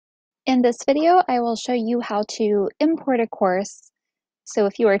In this video, I will show you how to import a course. So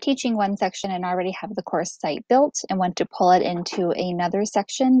if you are teaching one section and already have the course site built and want to pull it into another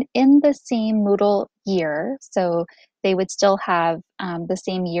section in the same Moodle year, so they would still have the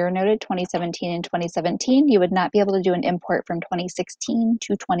same year noted, 2017 and 2017, you would not be able to do an import from 2016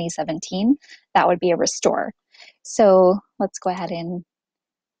 to 2017. That would be a restore. So let's go ahead and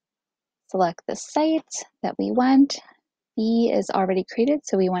select the site that we want. B is already created,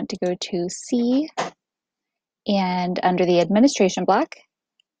 so we want to go to C, and under the administration block,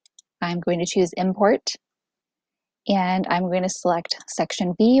 I'm going to choose import, and I'm going to select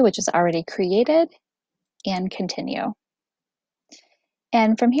section B, which is already created, and continue.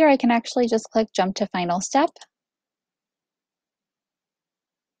 And from here, I can actually just click jump to final step.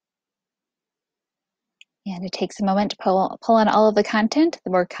 And it takes a moment to pull in all of the content.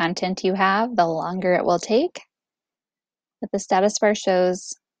 The more content you have, the longer it will take. But the status bar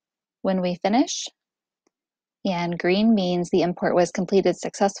shows when we finish. And green means the import was completed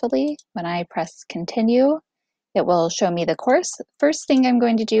successfully. When I press continue, it will show me the course. First thing I'm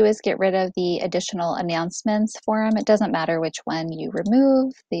going to do is get rid of the additional announcements forum. It doesn't matter which one you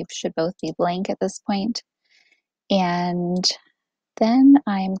remove. They should both be blank at this point. And then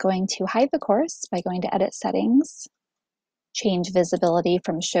I'm going to hide the course by going to Edit Settings, change visibility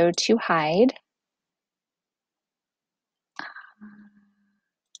from Show to Hide.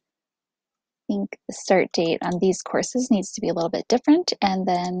 I think the start date on these courses needs to be a little bit different, and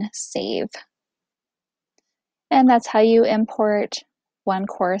then save. And that's how you import one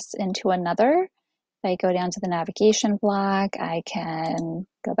course into another. If I go down to the navigation block, I can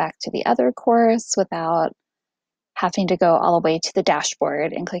go back to the other course without having to go all the way to the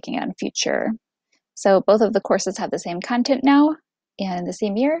dashboard and clicking on future. So both of the courses have the same content now and the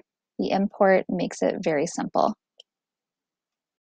same year. The import makes it very simple.